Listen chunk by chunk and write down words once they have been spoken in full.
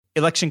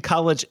Election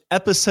College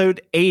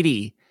episode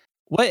 80.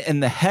 What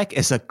in the heck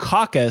is a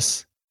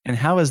caucus, and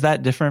how is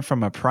that different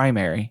from a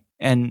primary?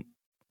 And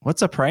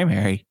what's a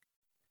primary?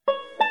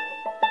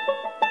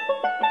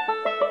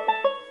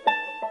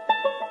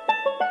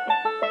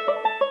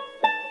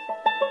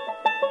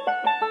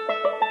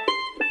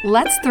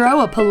 Let's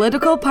throw a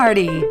political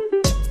party.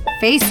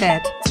 Face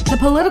it, the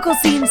political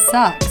scene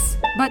sucks,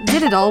 but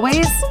did it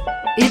always?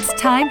 It's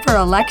time for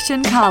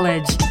Election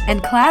College,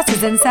 and class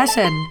is in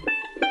session.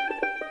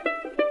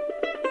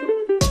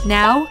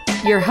 Now,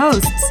 your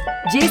hosts,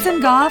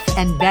 Jason Goff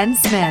and Ben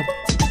Smith.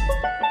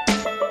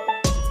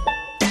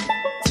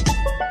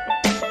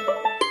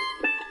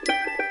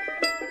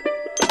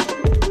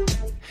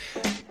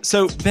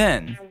 So,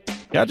 Ben.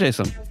 Yeah,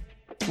 Jason.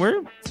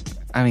 We're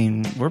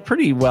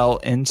pretty well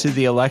into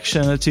the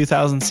election of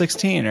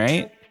 2016,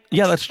 right?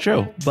 Yeah, that's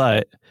true.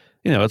 But,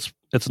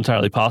 it's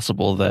entirely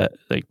possible that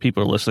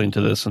people are listening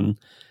to this in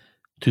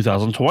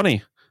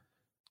 2020.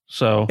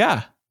 So,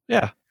 yeah.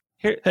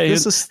 Hey,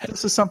 this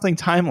is something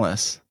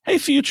timeless. Hey,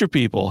 future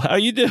people, how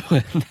you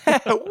doing?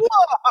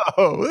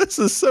 Whoa, this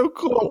is so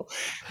cool.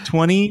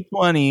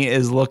 2020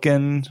 is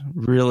looking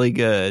really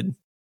good.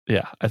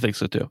 Yeah, I think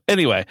so too.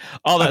 Anyway,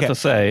 all that to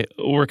say,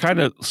 we're kind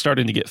of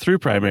starting to get through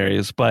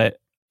primaries, but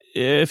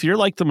if you're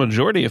like the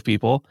majority of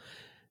people,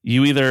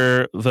 you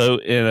either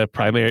vote in a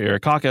primary or a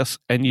caucus,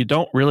 and you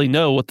don't really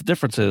know what the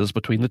difference is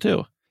between the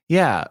two.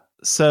 Yeah.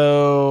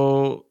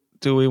 So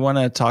do we want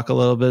to talk a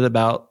little bit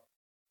about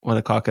what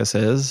a caucus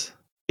is?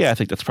 Yeah, I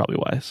think that's probably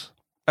wise.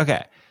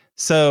 Okay.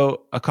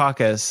 So a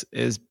caucus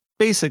is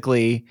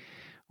basically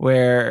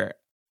where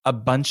a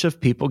bunch of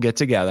people get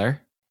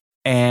together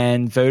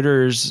and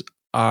voters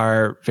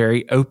are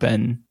very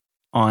open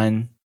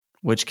on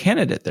which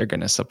candidate they're going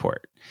to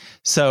support.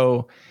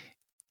 So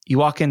you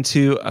walk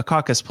into a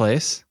caucus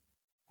place,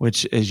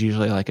 which is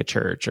usually like a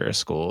church or a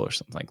school or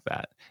something like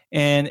that.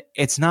 And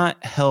it's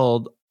not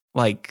held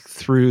like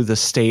through the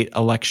state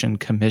election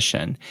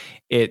commission.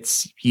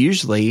 It's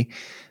usually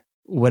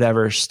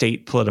whatever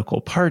state political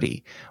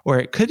party, or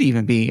it could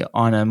even be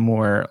on a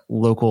more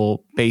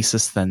local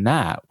basis than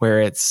that,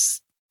 where it's,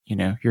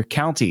 your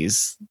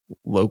county's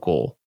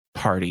local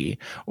party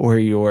or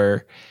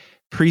your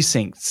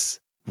precinct's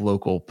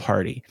local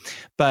party.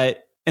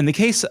 But in the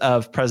case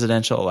of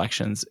presidential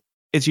elections,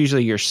 it's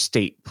usually your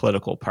state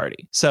political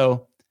party.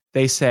 So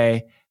they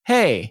say,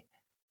 hey,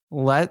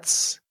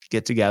 let's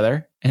get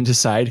together and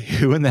decide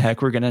who in the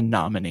heck we're going to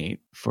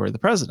nominate for the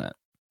president.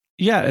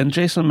 Yeah, and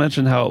Jason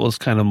mentioned how it was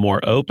kind of more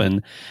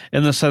open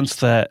in the sense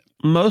that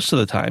most of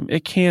the time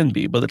it can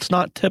be, but it's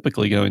not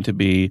typically going to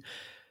be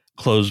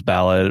closed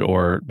ballot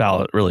or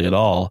ballot really at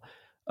all.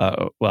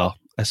 Well,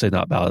 I say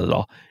not ballot at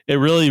all. It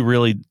really,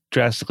 really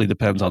drastically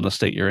depends on the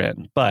state you're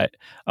in. But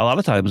a lot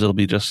of times it'll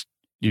be just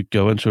you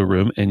go into a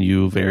room and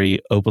you very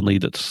openly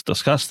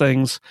discuss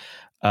things.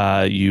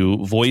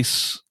 You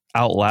voice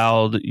out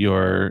loud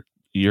your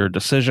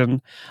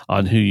decision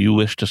on who you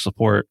wish to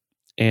support.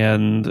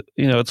 And,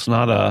 it's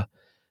not a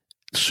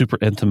super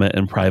intimate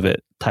and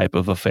private type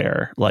of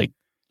affair like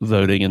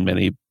voting in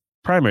many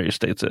primary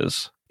states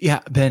is.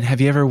 Yeah. Ben,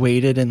 have you ever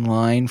waited in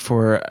line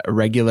for a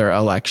regular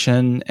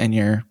election and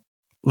you're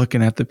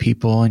looking at the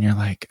people and you're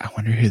like, I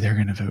wonder who they're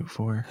going to vote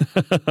for?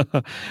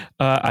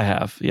 I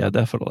have. Yeah,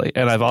 definitely.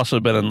 And I've also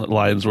been in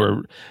lines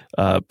where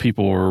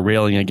people were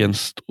railing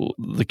against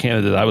the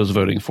candidate I was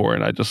voting for.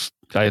 And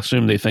I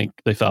assume they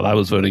thought I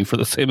was voting for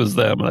the same as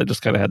them. And I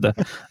just kind of had to,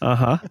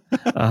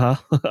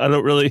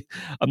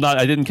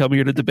 I didn't come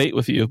here to debate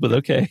with you, but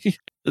okay.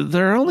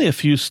 There are only a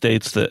few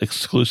states that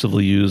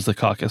exclusively use the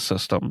caucus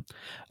system.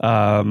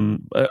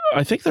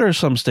 I think there are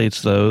some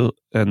states, though,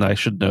 and I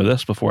should know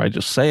this before I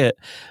just say it,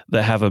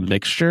 that have a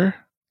mixture.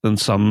 And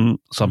some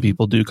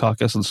people do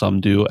caucus and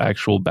some do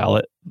actual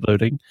ballot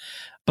voting.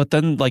 But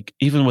then,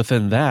 even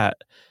within that,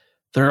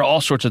 there are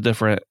all sorts of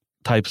different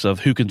types of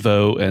who can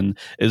vote and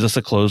is this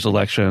a closed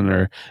election,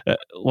 or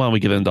why don't we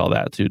get into all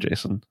that too,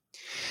 Jason?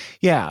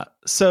 Yeah.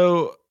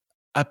 So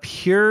a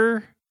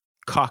pure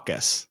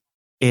caucus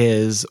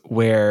is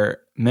where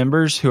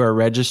members who are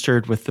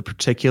registered with the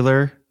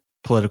particular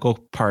political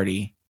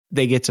party,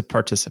 they get to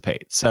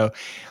participate. So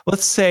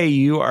let's say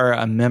you are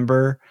a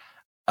member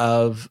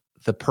of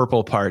the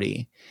Purple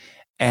Party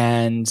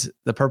and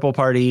the Purple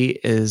Party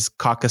is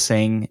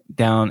caucusing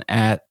down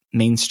at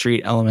Main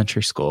Street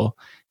Elementary School.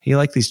 You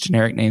like these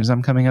generic names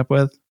I'm coming up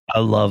with? I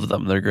love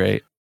them. They're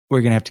great. We're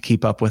going to have to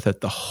keep up with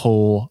it the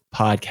whole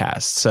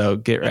podcast. So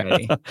get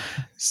ready.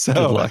 So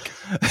good luck.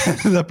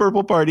 The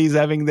Purple Party is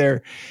having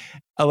their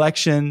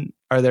election,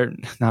 or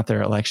not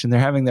their election. They're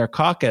having their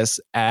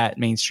caucus at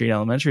Main Street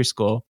Elementary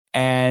School.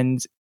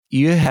 And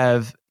you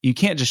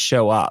can't just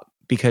show up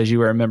because you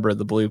were a member of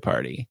the Blue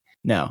Party.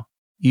 No,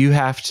 you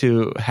have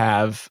to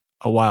have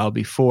a while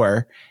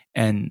before,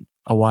 and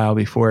a while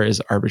before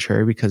is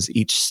arbitrary because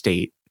each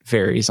state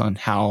varies on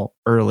how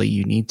early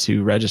you need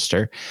to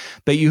register.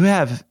 But you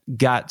have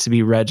got to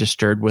be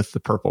registered with the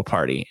Purple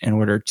Party in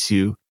order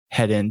to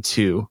head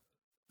into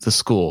the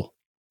school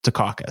to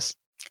caucus.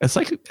 It's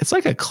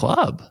like a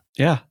club.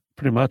 Yeah.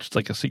 Pretty much, it's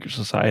like a secret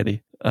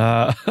society.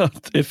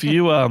 If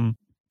you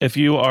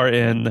are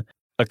in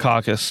a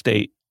caucus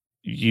state,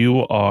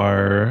 you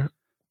are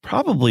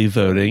probably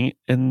voting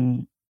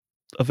in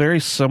a very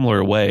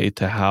similar way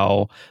to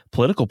how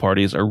political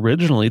parties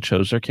originally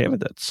chose their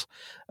candidates.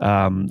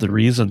 The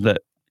reason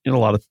that a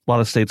lot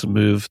of states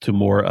move to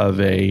more of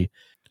a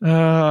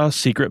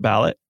secret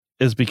ballot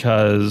is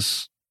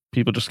because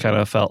people just kind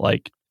of felt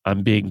like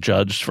I'm being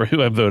judged for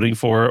who I'm voting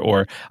for,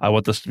 or I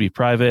want this to be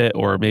private,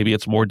 or maybe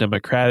it's more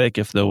democratic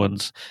if no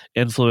one's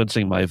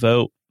influencing my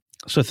vote.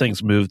 So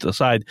things moved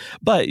aside.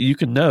 But you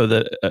can know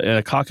that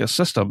a caucus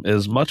system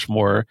is much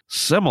more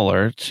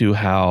similar to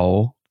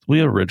how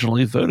we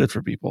originally voted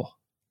for people.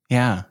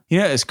 Yeah.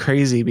 It's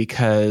crazy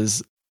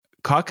because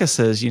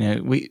caucuses,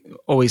 we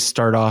always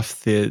start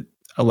off the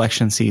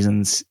election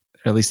seasons,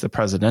 or at least the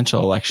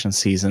presidential election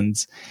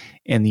seasons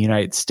in the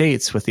United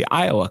States with the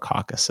Iowa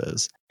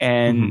caucuses.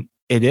 And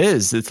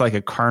it's like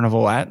a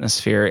carnival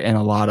atmosphere in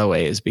a lot of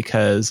ways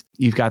because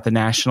you've got the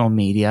national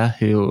media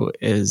who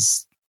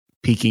is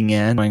peeking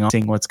in,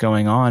 seeing what's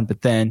going on.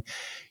 But then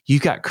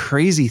you've got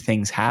crazy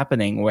things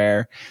happening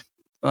where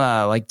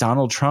like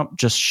Donald Trump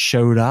just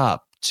showed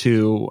up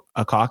to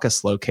a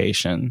caucus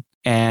location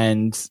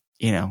and,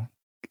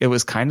 it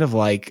was kind of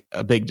like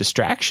a big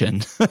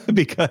distraction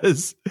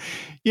because,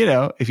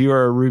 if you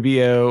were a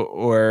Rubio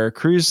or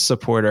Cruz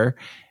supporter,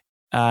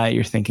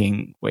 you're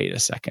thinking, wait a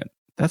second,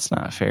 that's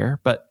not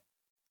fair, but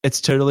it's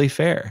totally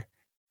fair.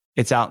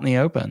 It's out in the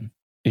open.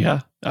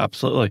 Yeah,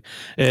 absolutely.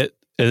 It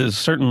is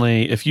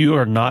certainly, if you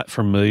are not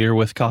familiar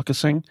with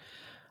caucusing,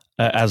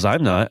 as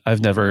I'm not,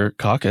 I've never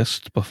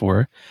caucused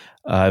before.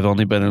 I've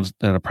only been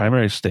in a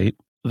primary state.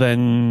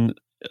 Then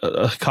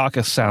a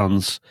caucus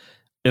sounds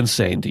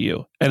insane to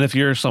you. And if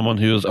you're someone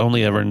who has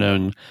only ever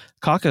known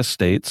caucus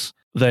states,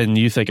 then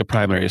you think a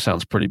primary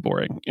sounds pretty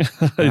boring.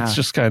 It's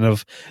just kind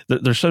of,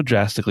 they're so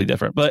drastically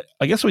different. But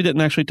I guess we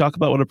didn't actually talk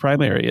about what a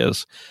primary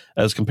is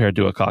as compared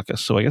to a caucus.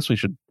 So I guess we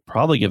should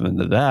probably get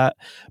into that.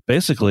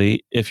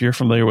 Basically, if you're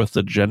familiar with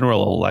the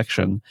general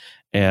election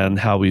and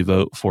how we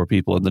vote for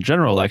people in the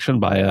general election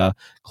by a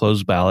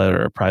closed ballot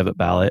or a private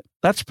ballot,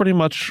 that's pretty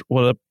much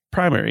what a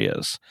primary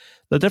is.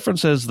 The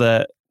difference is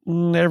that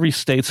every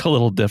state's a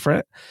little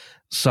different.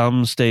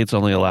 Some states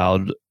only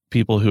allowed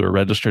people who are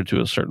registered to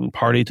a certain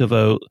party to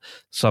vote.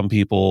 Some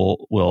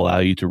people will allow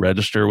you to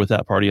register with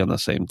that party on the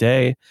same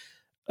day.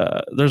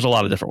 There's a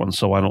lot of different ones.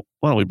 So why don't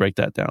we break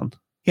that down?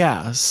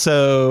 Yeah.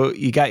 So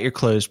you got your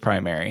closed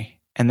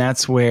primary, and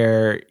that's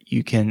where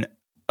you can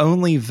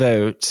only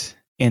vote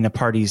in a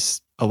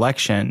party's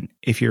election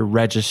if you're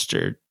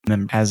registered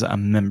as a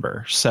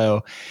member.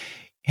 So,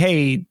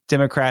 hey,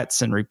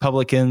 Democrats and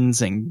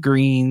Republicans and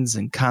Greens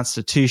and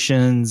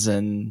Constitutions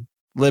and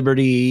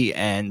Liberty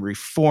and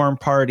Reform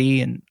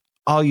Party and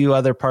all you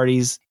other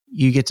parties,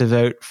 you get to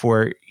vote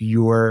for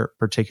your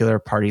particular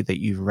party that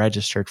you've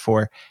registered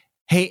for.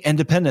 Hey,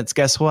 independents,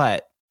 guess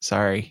what?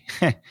 Sorry.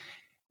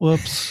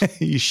 Whoops.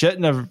 You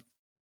shouldn't have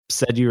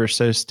said you were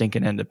so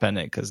stinking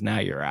independent because now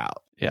you're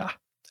out. Yeah.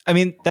 I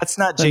mean, that's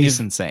not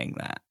Jason saying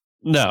that.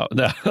 No,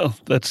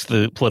 that's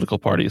the political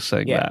parties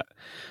saying that.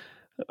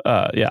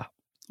 Yeah.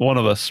 One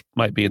of us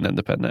might be an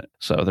independent.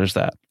 So there's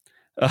that.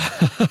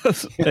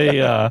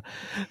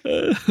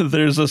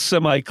 There's a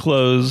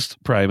semi-closed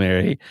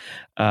primary.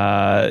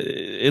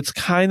 It's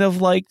kind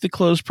of like the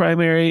closed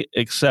primary,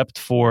 except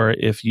for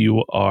if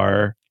you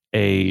are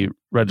a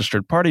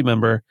registered party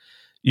member,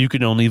 you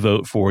can only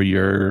vote for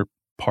your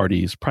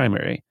party's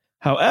primary.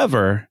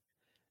 However,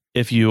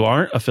 if you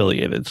aren't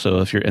affiliated,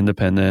 so if you're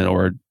independent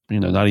or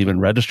not even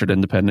registered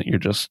independent, you're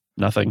just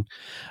nothing,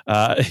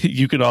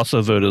 you can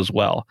also vote as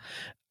well.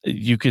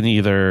 You can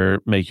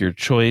either make your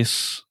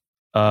choice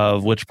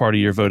of which party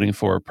you're voting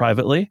for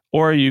privately,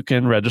 or you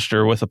can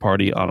register with a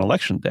party on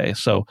election day.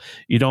 So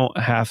you don't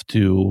have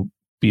to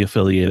be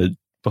affiliated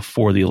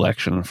before the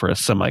election for a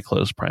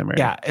semi-closed primary.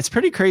 Yeah, it's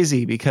pretty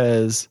crazy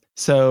because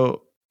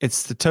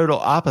it's the total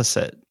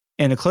opposite.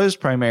 In a closed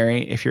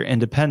primary, if you're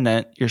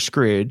independent, you're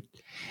screwed.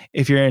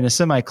 If you're in a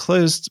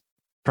semi-closed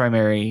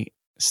primary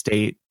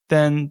state,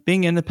 then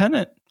being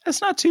independent,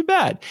 that's not too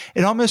bad.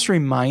 It almost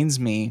reminds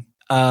me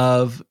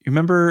of,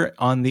 remember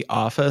on The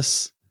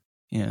Office,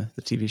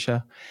 the TV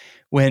show,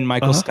 when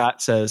Michael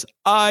Scott says,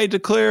 "I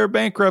declare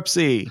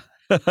bankruptcy."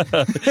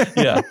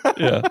 Yeah.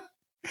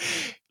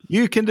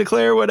 You can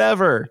declare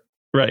whatever.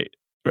 Right.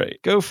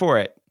 Go for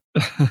it.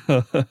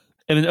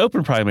 In an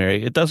open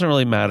primary, it doesn't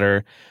really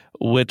matter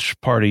which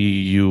party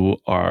you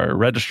are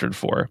registered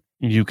for.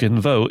 You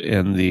can vote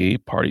in the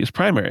party's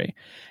primary.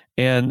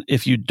 And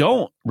if you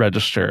don't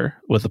register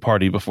with the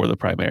party before the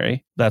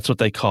primary, that's what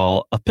they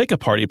call a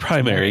pick-a-party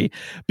primary,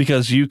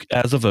 because you,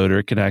 as a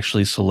voter, can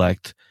actually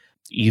select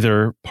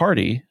either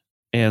party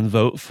and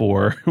vote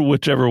for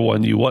whichever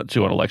one you want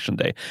to on election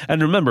day.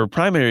 And remember,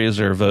 primaries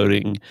are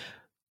voting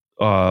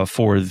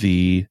for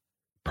the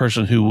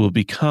person who will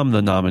become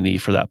the nominee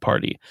for that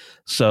party.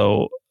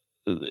 So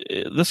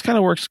this kind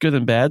of works good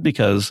and bad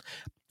because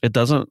it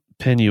doesn't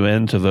pin you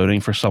into voting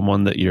for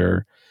someone that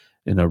you're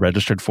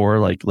registered for.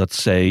 Like,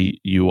 let's say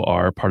you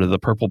are part of the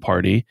Purple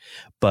Party,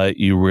 but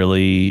you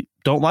really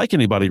don't like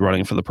anybody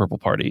running for the Purple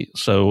Party.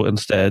 So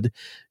instead,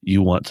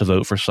 you want to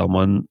vote for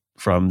someone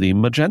from the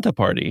Magenta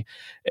Party.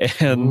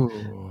 And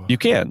you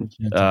can.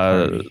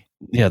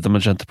 The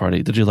Magenta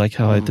Party. Did you like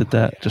how I did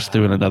that? Yeah. Just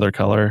threw in another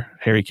color.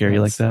 Harry Carey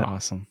like that.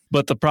 Awesome.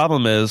 But the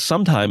problem is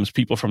sometimes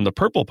people from the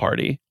Purple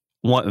Party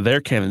want their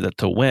candidate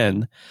to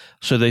win,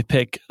 so they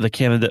pick the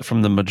candidate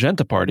from the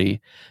Magenta Party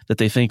that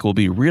they think will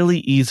be really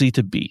easy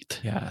to beat.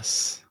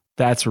 Yes.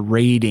 That's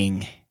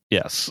raiding.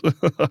 Yes.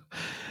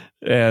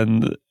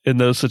 And in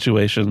those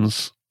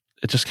situations,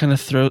 it just kind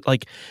of throws,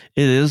 like,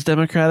 it is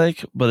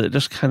democratic, but it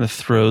just kind of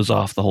throws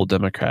off the whole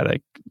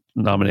democratic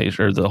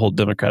nomination or the whole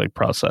democratic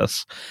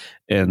process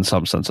in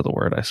some sense of the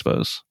word, I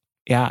suppose.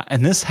 Yeah.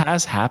 And this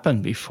has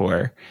happened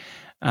before.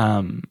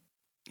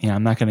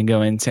 I'm not going to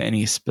go into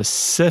any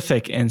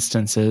specific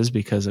instances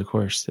because, of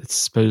course,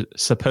 it's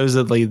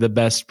supposedly the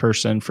best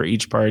person for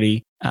each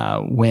party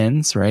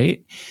wins,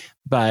 right?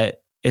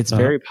 But it's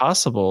very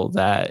possible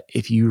that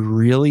if you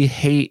really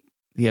hate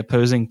the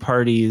opposing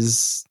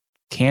party's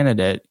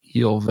candidate,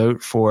 you'll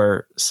vote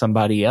for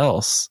somebody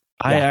else.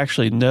 I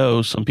actually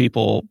know some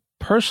people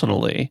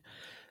personally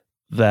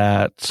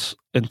that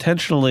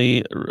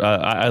intentionally,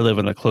 I live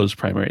in a closed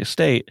primary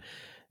state,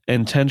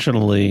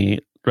 intentionally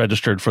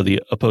registered for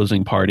the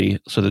opposing party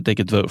so that they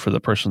could vote for the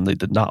person they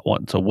did not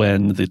want to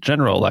win the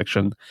general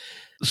election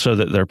so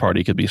that their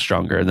party could be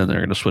stronger, and then they're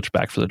going to switch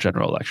back for the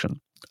general election.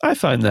 I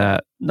find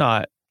that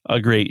not a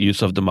great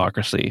use of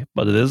democracy,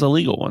 but it is a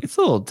legal one. It's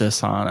a little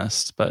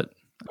dishonest, but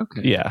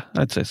okay. Yeah,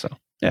 I'd say so.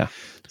 Yeah.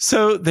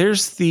 So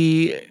there's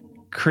the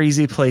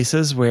crazy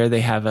places where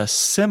they have a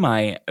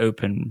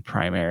semi-open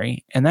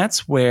primary, and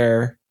that's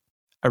where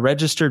a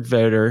registered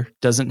voter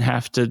doesn't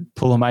have to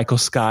pull a Michael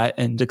Scott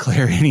and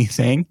declare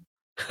anything.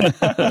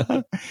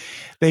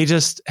 They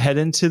just head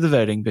into the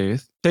voting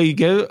booth. So you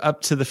go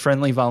up to the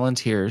friendly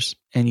volunteers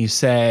and you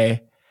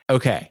say,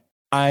 okay,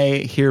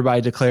 I hereby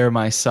declare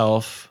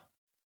myself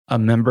a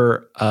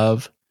member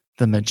of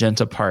the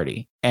Magenta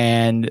Party.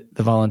 And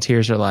the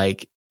volunteers are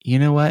like, you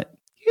know what?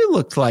 You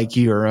look like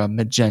you're a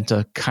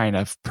magenta kind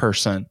of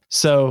person.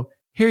 So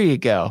here you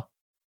go.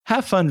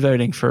 Have fun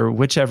voting for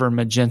whichever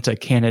magenta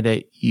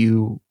candidate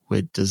you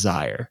would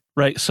desire.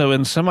 Right. So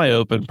in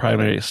semi-open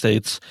primary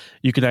states,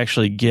 you can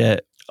actually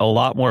get a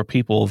lot more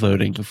people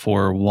voting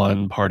for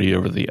one party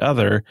over the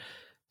other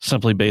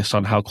simply based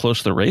on how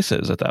close the race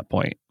is at that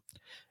point.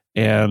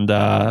 And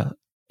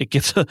it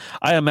gets,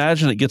 I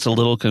imagine it gets a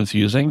little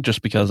confusing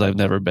just because I've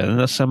never been in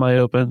a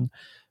semi-open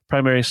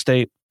primary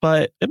state,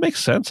 but it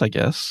makes sense, I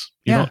guess.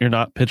 You're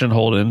not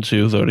pigeonholed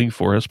into voting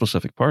for a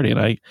specific party.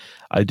 And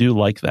I do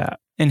like that.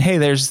 And hey,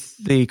 there's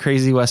the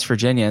crazy West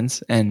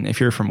Virginians. And if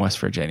you're from West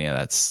Virginia,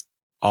 that's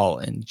all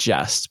in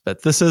jest,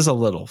 but this is a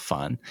little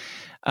fun.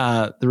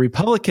 The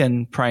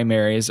Republican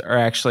primaries are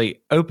actually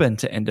open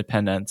to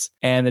independents,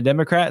 and the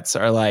Democrats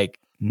are like,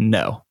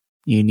 no,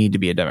 you need to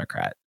be a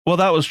Democrat. Well,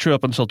 that was true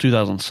up until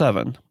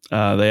 2007.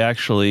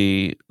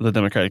 The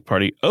Democratic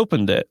Party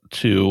opened it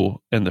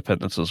to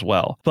independents as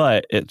well,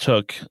 but it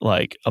took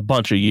like a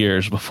bunch of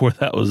years before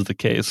that was the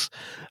case.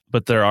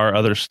 But there are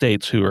other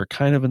states who are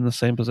kind of in the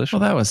same position.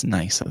 Well, that was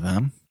nice of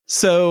them.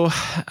 So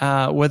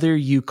whether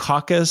you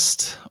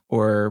caucused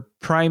or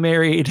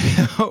primaried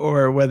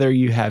or whether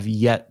you have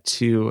yet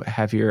to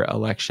have your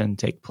election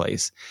take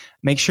place,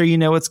 make sure you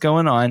know what's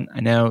going on. I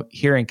know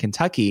here in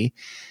Kentucky,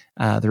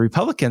 the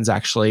Republicans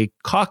actually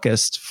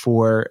caucused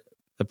for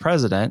the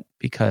president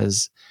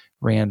because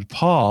Rand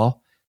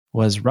Paul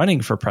was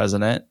running for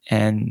president,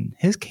 and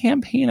his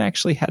campaign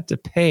actually had to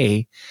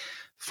pay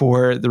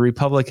for the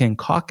Republican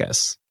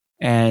caucus.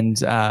 And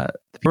there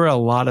were a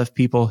lot of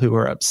people who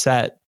were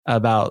upset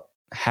about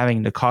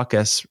having to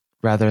caucus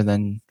rather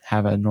than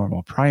have a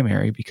normal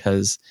primary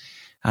because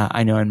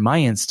I know in my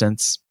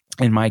instance,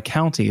 in my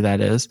county, that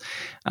is,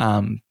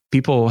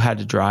 people had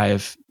to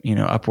drive,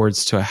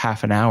 upwards to a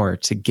half an hour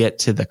to get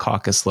to the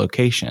caucus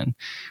location,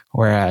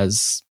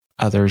 whereas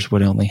others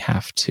would only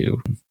have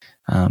to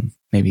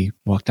maybe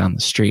walk down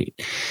the street.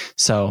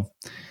 So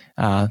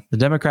the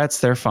Democrats,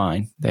 they're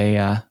fine. They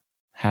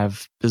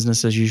have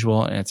business as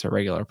usual, and it's a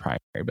regular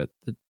primary. But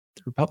the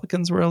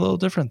Republicans were a little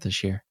different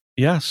this year.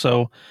 Yeah,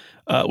 so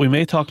we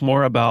may talk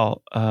more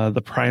about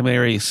the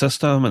primary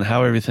system and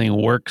how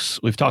everything works.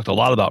 We've talked a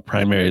lot about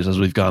primaries as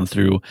we've gone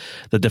through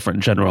the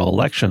different general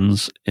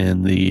elections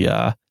in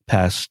the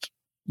past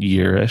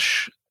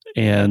year-ish.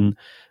 And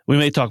we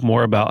may talk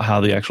more about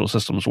how the actual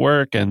systems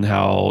work and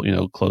how,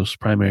 close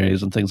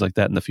primaries and things like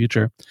that in the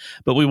future.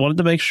 But we wanted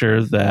to make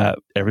sure that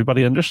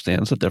everybody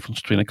understands the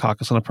difference between a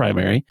caucus and a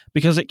primary,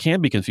 because it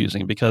can be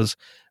confusing. Because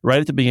right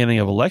at the beginning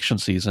of election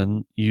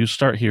season, you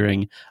start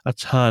hearing a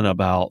ton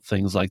about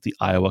things like the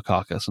Iowa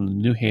caucus and the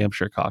New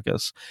Hampshire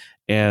caucus.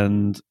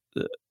 And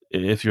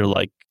if you're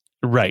like,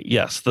 right,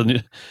 yes,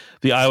 the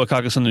Iowa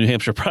caucus and the New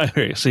Hampshire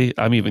primary. See,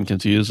 I'm even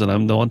confused, and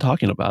I'm the one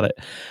talking about it.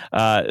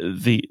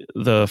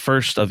 The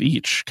first of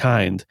each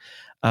kind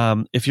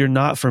If you're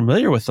not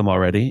familiar with them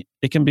already,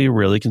 it can be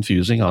really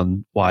confusing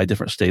on why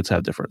different states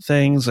have different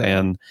things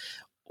and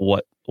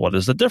what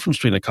is the difference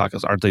between a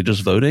caucus. Aren't they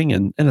just voting?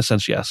 And in a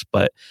sense, yes.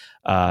 But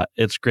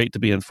it's great to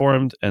be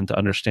informed and to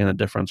understand the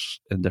difference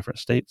in different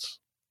states.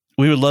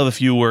 We would love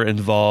if you were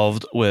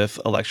involved with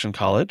Election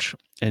College,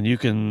 and you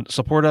can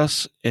support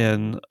us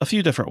in a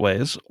few different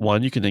ways.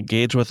 One, you can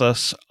engage with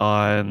us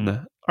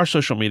on our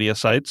social media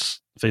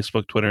sites,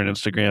 Facebook, Twitter, and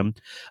Instagram.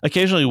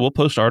 Occasionally, we'll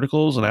post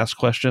articles and ask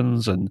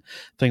questions and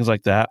things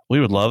like that. We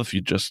would love if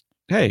you just,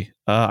 hey,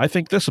 I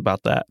think this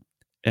about that.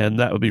 And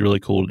that would be really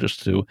cool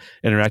just to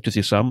interact with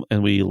you some.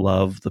 And we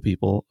love the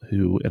people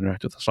who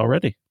interact with us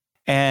already.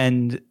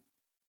 And,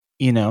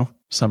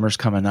 summer's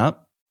coming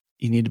up.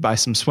 You need to buy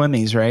some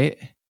swimmies, right?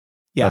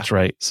 Yeah, that's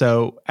right.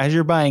 So as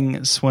you're buying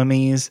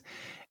swimmies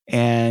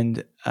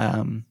and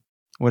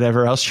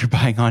whatever else you're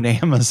buying on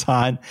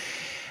Amazon,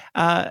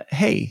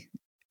 hey,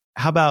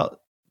 how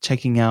about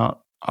checking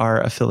out our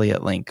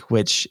affiliate link,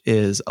 which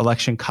is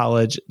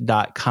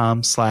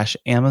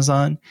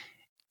electioncollege.com/Amazon.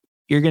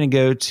 You're going to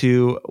go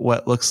to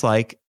what looks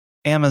like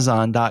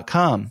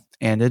Amazon.com,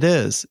 and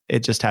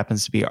it just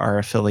happens to be our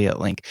affiliate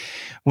link.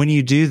 When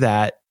you do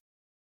that,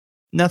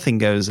 nothing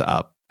goes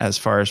up as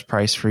far as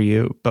price for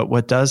you. But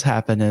what does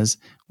happen is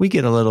we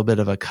get a little bit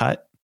of a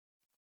cut,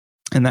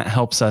 and that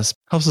helps us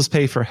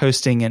pay for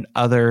hosting and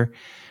other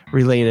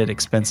related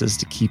expenses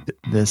to keep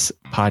this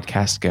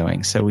podcast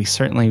going. So we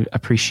certainly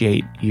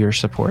appreciate your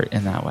support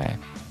in that way.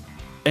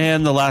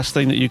 And the last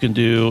thing that you can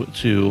do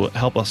to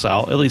help us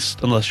out, at least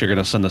unless you're going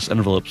to send us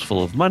envelopes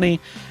full of money,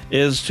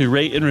 is to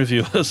rate and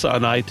review us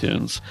on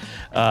iTunes.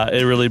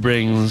 It really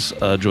brings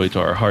joy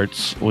to our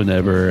hearts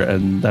whenever,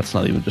 and that's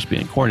not even just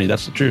being corny,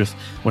 that's the truth,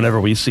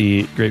 whenever we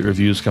see great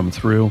reviews come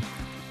through.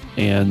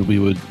 And we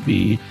would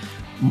be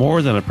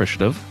more than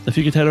appreciative if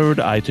you could head over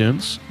to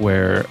iTunes,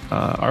 where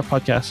our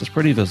podcast is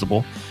pretty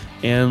visible,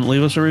 and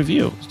leave us a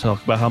review.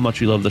 Talk about how much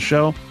you love the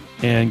show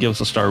and give us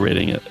a star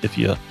rating if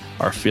you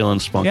are feeling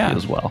spunky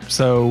as well.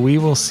 So we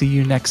will see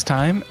you next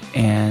time.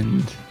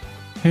 And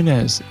who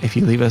knows, if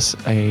you leave us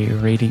a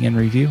rating and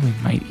review, we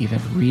might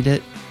even read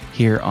it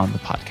here on the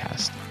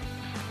podcast.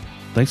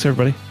 Thanks,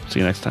 everybody. See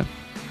you next time.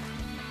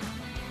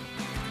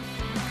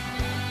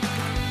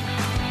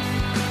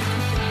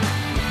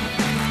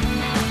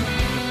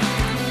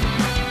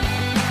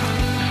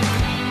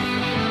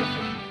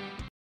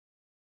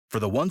 For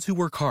the ones who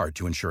work hard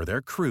to ensure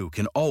their crew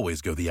can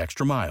always go the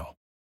extra mile,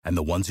 and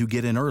the ones who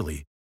get in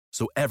early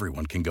so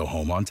everyone can go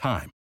home on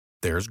time,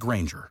 there's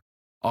Grainger,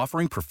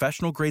 offering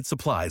professional-grade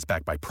supplies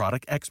backed by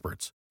product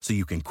experts so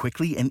you can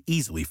quickly and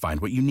easily find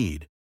what you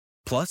need.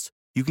 Plus,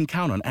 you can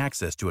count on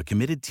access to a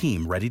committed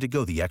team ready to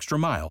go the extra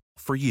mile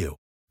for you.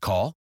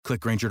 Call,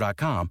 click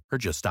Grainger.com, or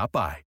just stop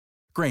by.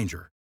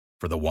 Grainger,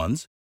 for the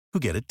ones who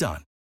get it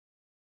done.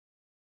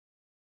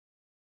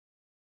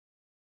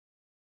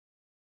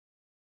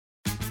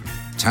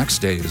 Tax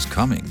day is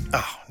coming.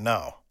 Oh,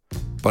 no.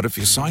 But if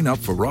you sign up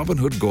for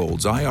Robinhood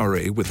Gold's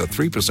IRA with a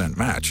 3%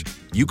 match,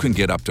 you can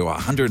get up to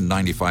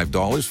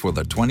 $195 for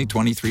the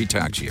 2023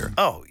 tax year.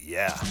 Oh,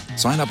 yeah.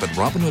 Sign up at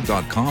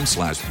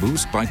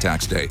Robinhood.com/boost by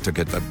tax day to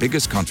get the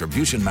biggest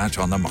contribution match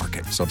on the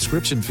market.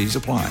 Subscription fees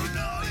apply.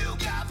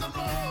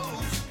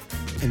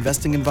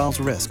 Investing involves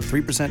risk.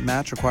 3%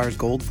 match requires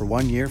gold for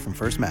 1 year from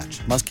first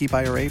match. Must keep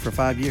IRA for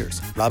 5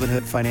 years.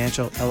 Robinhood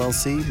Financial,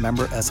 LLC,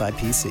 member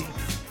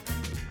SIPC.